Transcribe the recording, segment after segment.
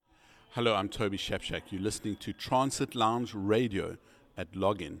Hello, I'm Toby Shapshak. You're listening to Transit Lounge Radio at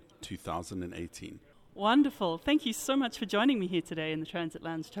Login 2018. Wonderful. Thank you so much for joining me here today in the Transit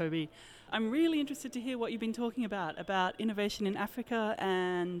Lounge, Toby. I'm really interested to hear what you've been talking about innovation in Africa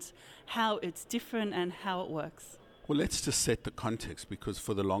and how it's different and how it works. Well, let's just set the context, because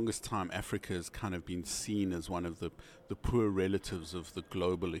for the longest time, Africa has kind of been seen as one of the poor relatives of the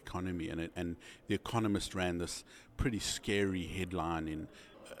global economy. And The Economist ran this pretty scary headline in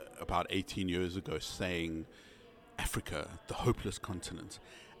about 18 years ago saying, Africa, the hopeless continent.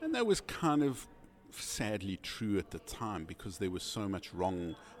 And that was kind of sadly true at the time, because there was so much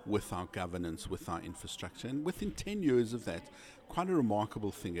wrong with our governance, with our infrastructure. And within 10 years of that, quite a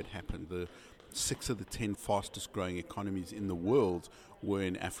remarkable thing had happened. The 6 of the 10 fastest growing economies in the world were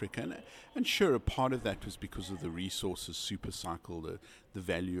in Africa. And sure, a part of that was because of the resources super cycle, the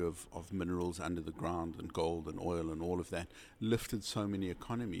value of minerals under the ground and gold and oil and all of that lifted so many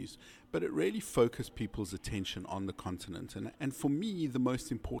economies. But it really focused people's attention on the continent. And for me, the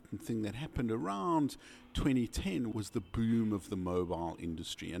most important thing that happened around 2010 was the boom of the mobile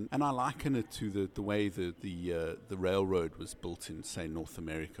industry. And I liken it to the way the railroad was built in, say, North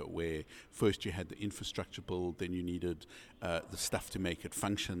America, where first you had the infrastructure build, then you needed the stuff to make it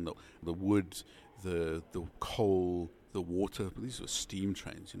function, the wood, the coal, the water. These were steam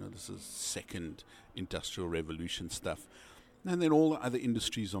trains, this is second industrial revolution stuff. And then all the other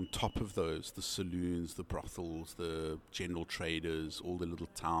industries on top of those, the saloons, the brothels, the general traders, all the little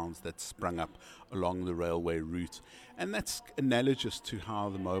towns that sprung up along the railway route. And that's analogous to how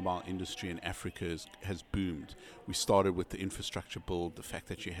the mobile industry in Africa has boomed. We started with the infrastructure build, the fact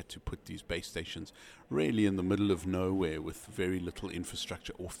that you had to put these base stations really in the middle of nowhere with very little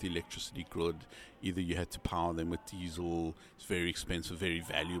infrastructure off the electricity grid. Either you had to power them with diesel, it's very expensive, very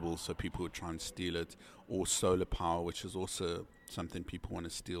valuable, so people would try and steal it, or solar power, which is also something people want to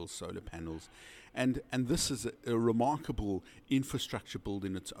steal, solar panels. And this is a remarkable infrastructure build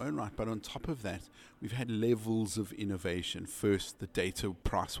in its own right. But on top of that, we've had levels of innovation. First, the data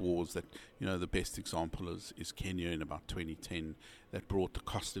price wars that, the best example is Kenya in about 2010, that brought the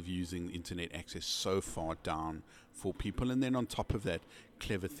cost of using internet access so far down for people. And then on top of that,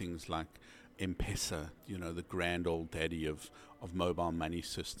 clever things like M-Pesa, the grand old daddy of mobile money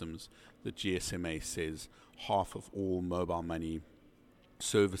systems. The GSMA says half of all mobile money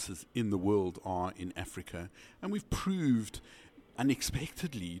services in the world are in Africa. And we've proved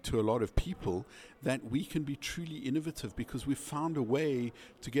unexpectedly to a lot of people that we can be truly innovative, because we've found a way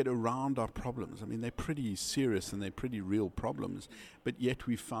to get around our problems. I mean, they're pretty serious and they're pretty real problems, but yet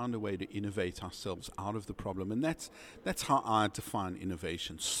we've found a way to innovate ourselves out of the problem. And that's how I define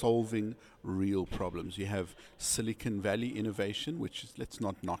innovation: solving real problems. You have Silicon Valley innovation, which is, let's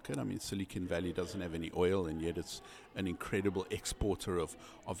not knock it. I mean, Silicon Valley doesn't have any oil, and yet it's an incredible exporter of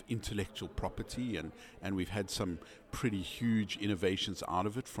intellectual property, and we've had some pretty huge innovations out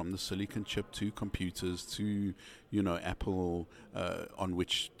of it, from the silicon chip to computers to, Apple, on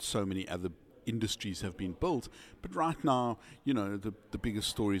which so many other industries have been built. But right now, the biggest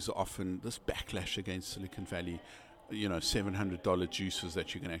stories are often this backlash against Silicon Valley. $700 juices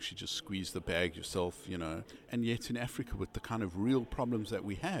that you can actually just squeeze the bag yourself, And yet in Africa, with the kind of real problems that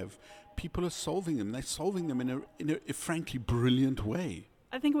we have, people are solving them. They're solving them in a frankly brilliant way.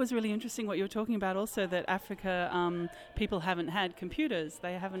 I think it was really interesting what you were talking about also, that Africa, people haven't had computers.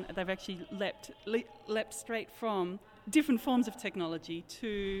 They've actually leapt straight from different forms of technology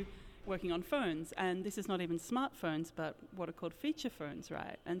to working on phones. And this is not even smartphones, but what are called feature phones,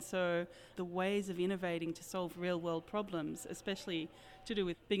 right? And so the ways of innovating to solve real-world problems, especially to do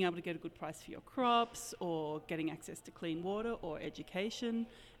with being able to get a good price for your crops, or getting access to clean water, or education,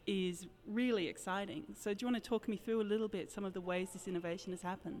 is really exciting. So do you want to talk me through a little bit some of the ways this innovation has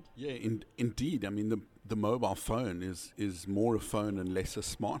happened? Yeah, indeed. I mean, the mobile phone is more a phone and less a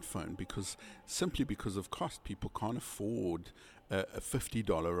smartphone, simply because of cost. People can't afford a $50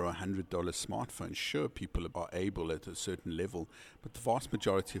 or a $100 smartphone. Sure, people are able at a certain level, but the vast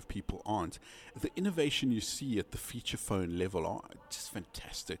majority of people aren't. The innovation you see at the feature phone level are just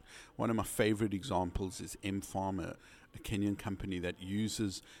fantastic. One of my favorite examples is M-Farm, a Kenyan company that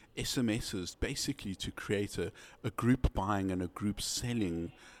uses SMSs basically to create a group buying and a group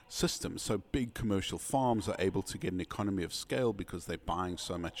selling system. So big commercial farms are able to get an economy of scale because they're buying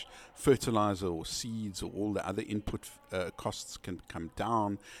so much fertilizer or seeds, or all the other input costs can come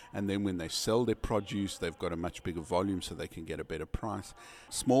down. And then when they sell their produce, they've got a much bigger volume so they can get a better price.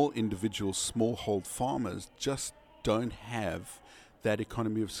 Small individuals, smallhold farmers just don't have that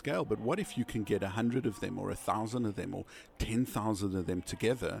economy of scale. But what if you can get 100 of them, or 1,000 of them, or 10,000 of them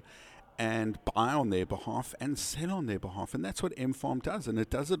together, and buy on their behalf and sell on their behalf. And that's what M-Farm does. And it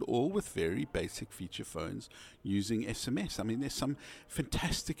does it all with very basic feature phones using SMS. I mean, there's some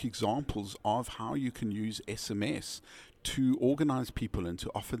fantastic examples of how you can use SMS to organize people and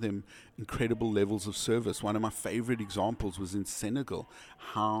to offer them incredible levels of service. One of my favorite examples was in Senegal,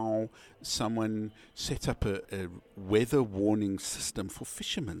 how someone set up a weather warning system for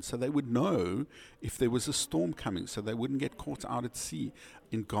fishermen so they would know if there was a storm coming, so they wouldn't get caught out at sea.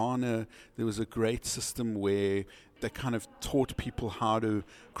 In Ghana, there was a great system where they kind of taught people how to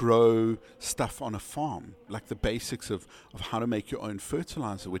grow stuff on a farm, like the basics of how to make your own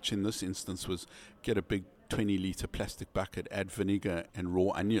fertilizer, which in this instance was get a big 20-litre plastic bucket, add vinegar and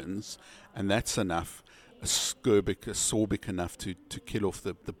raw onions, and that's enough, sorbic enough to kill off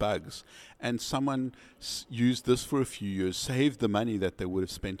the bugs. And someone used this for a few years, saved the money that they would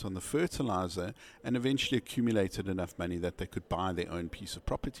have spent on the fertilizer, and eventually accumulated enough money that they could buy their own piece of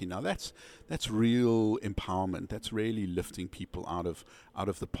property. Now that's real empowerment. That's really lifting people out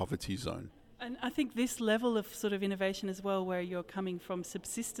of the poverty zone. And I think this level of sort of innovation as well, where you're coming from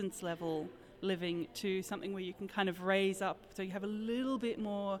subsistence level living to something where you can kind of raise up, so you have a little bit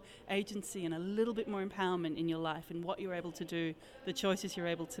more agency and a little bit more empowerment in your life and what you're able to do, the choices you're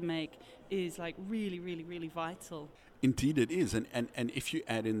able to make, is like really, really, really vital. Indeed it is, and if you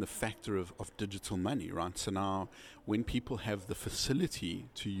add in the factor of digital money, right, so now when people have the facility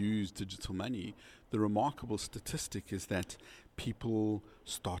to use digital money, the remarkable statistic is that people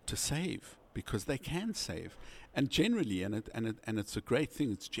start to save because they can save. And generally, and it's a great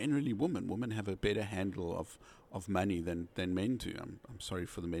thing, it's generally women. Women have a better handle of money than men do. I'm sorry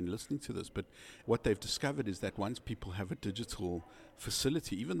for the men listening to this, but what they've discovered is that once people have a digital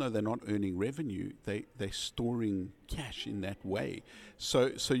facility, even though they're not earning revenue, they're storing cash in that way.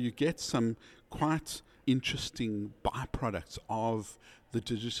 So you get some quite interesting byproducts of the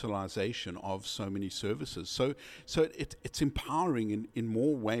digitalization of so many services. So it's empowering in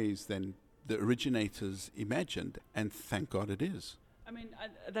more ways than the originators imagined, and thank God it is. I mean,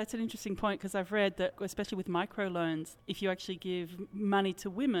 that's an interesting point, because I've read that, especially with microloans, if you actually give money to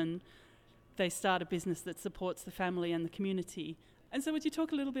women, they start a business that supports the family and the community. And so would you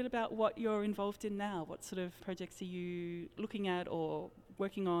talk a little bit about what you're involved in now? What sort of projects are you looking at or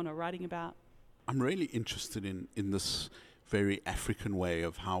working on or writing about? I'm really interested in this very African way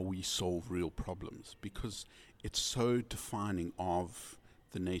of how we solve real problems, because it's so defining of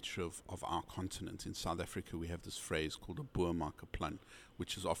the nature of our continent. In South Africa, we have this phrase called a boer maak 'n plan,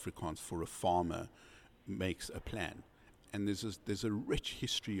 which is Afrikaans for a farmer makes a plan. And there's a rich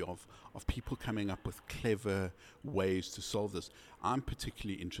history of people coming up with clever ways to solve this. I'm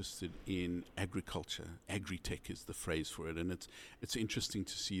particularly interested in agriculture. Agri-tech is the phrase for it. And it's interesting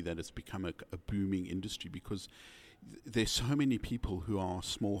to see that it's become a booming industry, because there's so many people who are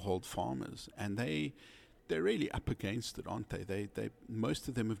smallhold farmers, and they're really up against it, aren't they? They most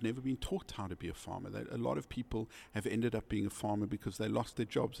of them have never been taught how to be a farmer. A lot of people have ended up being a farmer because they lost their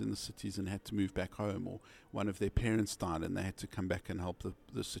jobs in the cities and had to move back home, or one of their parents died and they had to come back and help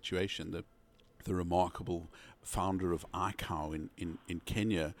the situation. The remarkable founder of iCow in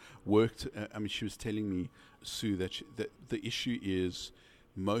Kenya worked. She was telling me, Sue, that the issue is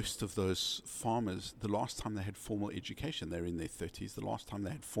most of those farmers, the last time they had formal education, they're in their 30s. The last time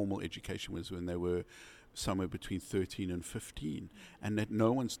they had formal education was when they were somewhere between 13 and 15, and that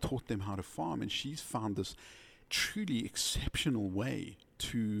no one's taught them how to farm. And she's found this truly exceptional way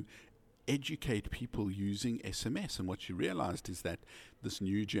to educate people using SMS. And what she realized is that this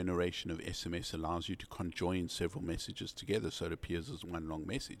new generation of SMS allows you to conjoin several messages together, so it appears as one long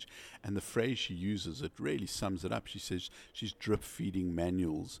message. And the phrase she uses, it really sums it up. She says she's drip feeding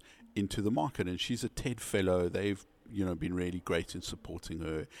manuals into the market, and she's a TED fellow. They've been really great in supporting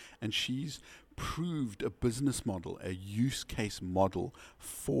her, and she's proved a business model, a use case model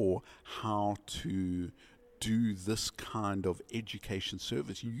for how to do this kind of education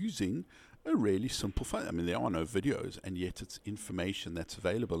service using a really simple phone. I mean, there are no videos, and yet it's information that's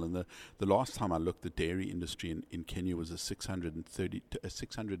available. And the last time I looked, the dairy industry in Kenya was a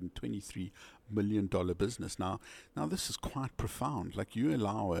 $623 million business. Now this is quite profound. Like, you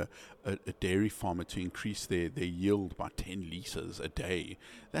allow a dairy farmer to increase their yield by 10 litres a day.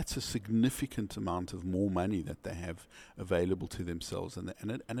 That's a significant amount of more money that they have available to themselves, and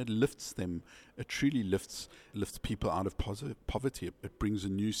it lifts them. It truly lifts people out of poverty. It brings a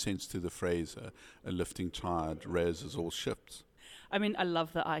new sense to the phrase, a lifting tide raises all ships. I mean, I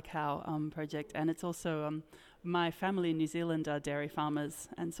love the iCow project, and it's also my family in New Zealand are dairy farmers,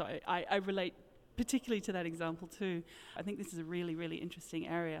 and so I relate particularly to that example too. I think this is a really, really interesting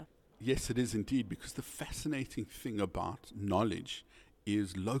area. Yes, it is indeed, because the fascinating thing about knowledge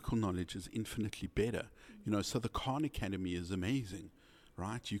is local knowledge is infinitely better. So the Khan Academy is amazing,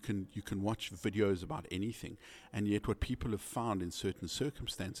 right? You can watch videos about anything, and yet what people have found in certain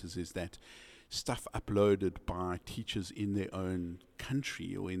circumstances is that stuff uploaded by teachers in their own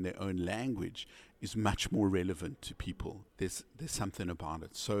country or in their own language is much more relevant to people. There's something about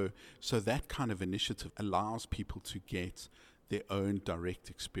it. So that kind of initiative allows people to get their own direct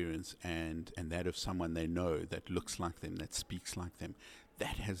experience and that of someone they know that looks like them, that speaks like them.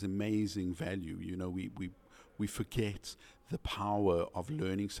 That has amazing value. We forget the power of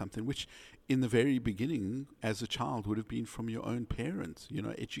learning something which in the very beginning as a child would have been from your own parents.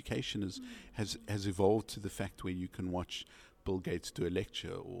 Education has evolved to the fact where you can watch Bill Gates do a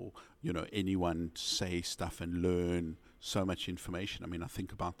lecture or anyone say stuff and learn so much information. I mean, I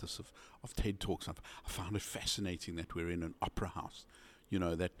think about this of TED Talks. I found it fascinating that we're in an opera house.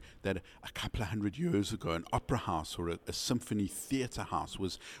 That a couple of 100 years ago, an opera house or a symphony theatre house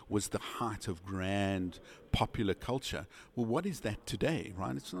was the height of grand popular culture. Well, what is that today,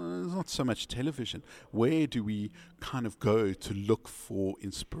 right? It's not so much television. Where do we kind of go to look for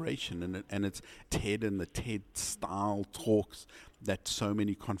inspiration? And it's TED and the TED style talks that so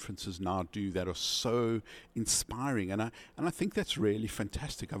many conferences now do that are so inspiring, and I think that's really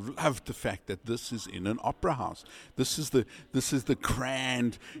fantastic. I've loved the fact that this is in an opera house. This is the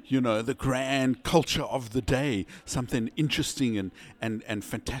grand, the grand culture of the day. Something interesting and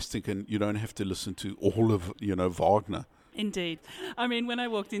fantastic, and you don't have to listen to all of Wagner. Indeed. I mean, when I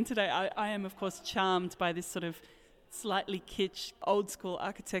walked in today, I am of course charmed by this sort of slightly kitsch, old school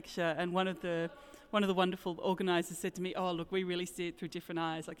architecture, and one of the wonderful organisers said to me, "Oh, look, we really see it through different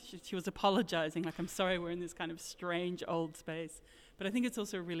eyes." Like she was apologising, like, "I'm sorry, we're in this kind of strange old space." But I think it's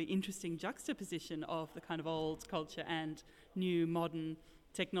also a really interesting juxtaposition of the kind of old culture and new modern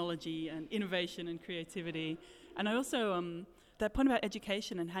technology and innovation and creativity. And I also, that point about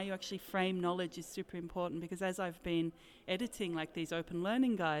education and how you actually frame knowledge is super important, because as I've been editing like these open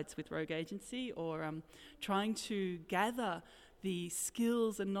learning guides with Rogue Agency, or trying to gather the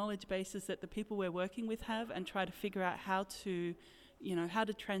skills and knowledge bases that the people we're working with have, and try to figure out how to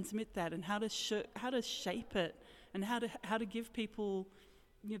transmit that, and how to shape it, and how to give people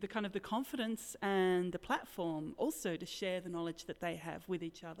the kind of the confidence and the platform also to share the knowledge that they have with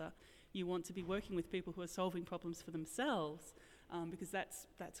each other. You want to be working with people who are solving problems for themselves, because that's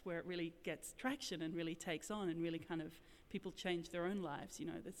where it really gets traction and really takes on, and really kind of people change their own lives,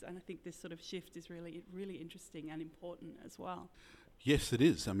 and I think this sort of shift is really, really interesting and important as well. Yes, it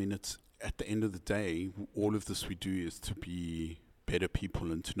is. I mean, it's at the end of the day, all of this we do is to be better people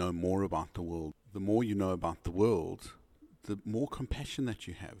and to know more about the world. The more you know about the world, the more compassion that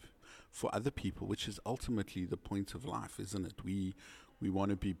you have for other people, which is ultimately the point of life, isn't it? We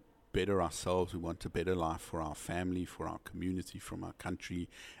want to be better ourselves. We want a better life for our family, for our community, from our country,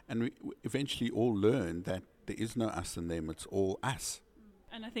 and we eventually all learn that there is no us and them, it's all us.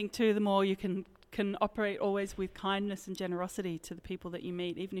 And I think too, the more you can operate always with kindness and generosity to the people that you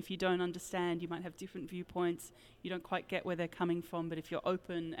meet, even if you don't understand, you might have different viewpoints, you don't quite get where they're coming from, but if you're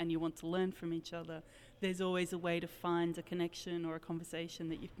open and you want to learn from each other, there's always a way to find a connection or a conversation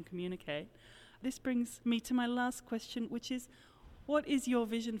that you can communicate. This brings me to my last question, which is, what is your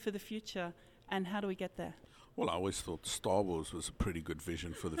vision for the future, and how do we get there? Well, I always thought Star Wars was a pretty good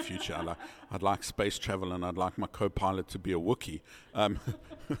vision for the future. I'd like space travel, and I'd like my co-pilot to be a Wookiee.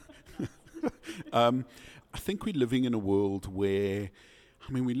 I think we're living in a world where,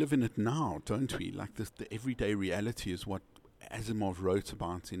 we live in it now, don't we? Like the everyday reality is what Asimov wrote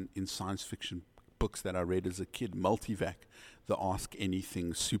about in science fiction books that I read as a kid. Multivac, the Ask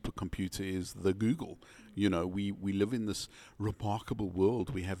Anything supercomputer, is the Google. We live in this remarkable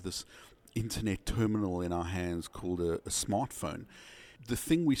world. We have this internet terminal in our hands called a smartphone. The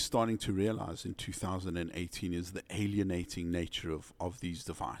thing we're starting to realize in 2018 is the alienating nature of these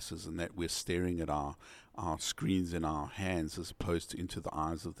devices, and that we're staring at our screens in our hands as opposed to into the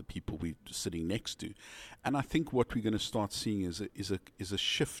eyes of the people we're sitting next to. And I think what we're going to start seeing is a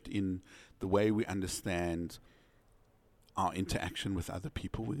shift in the way we understand our interaction with other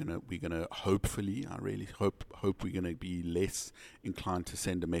people. We're gonna hopefully, I really hope we're gonna be less inclined to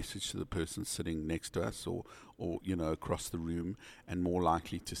send a message to the person sitting next to us or across the room, and more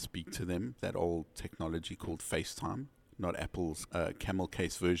likely to speak to them. That old technology called FaceTime, not Apple's camel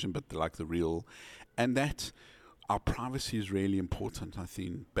case version, but like the real. And that our privacy is really important. I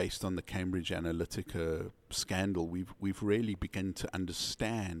think based on the Cambridge Analytica scandal, we've really begun to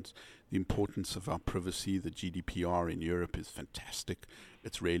understand the importance of our privacy. The GDPR in Europe is fantastic.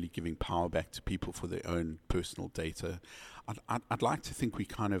 It's really giving power back to people for their own personal data. I'd like to think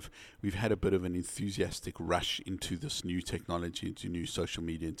we've had a bit of an enthusiastic rush into this new technology, into new social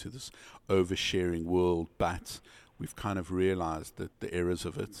media, into this oversharing world, but we've kind of realized that the errors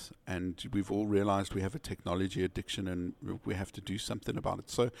of it, and we've all realized we have a technology addiction and we have to do something about it.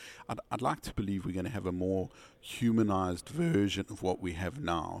 So I'd like to believe we're going to have a more humanized version of what we have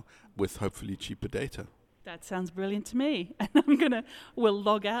now with hopefully cheaper data. That sounds brilliant to me. And we'll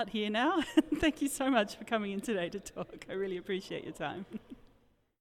log out here now. Thank you so much for coming in today to talk. I really appreciate your time.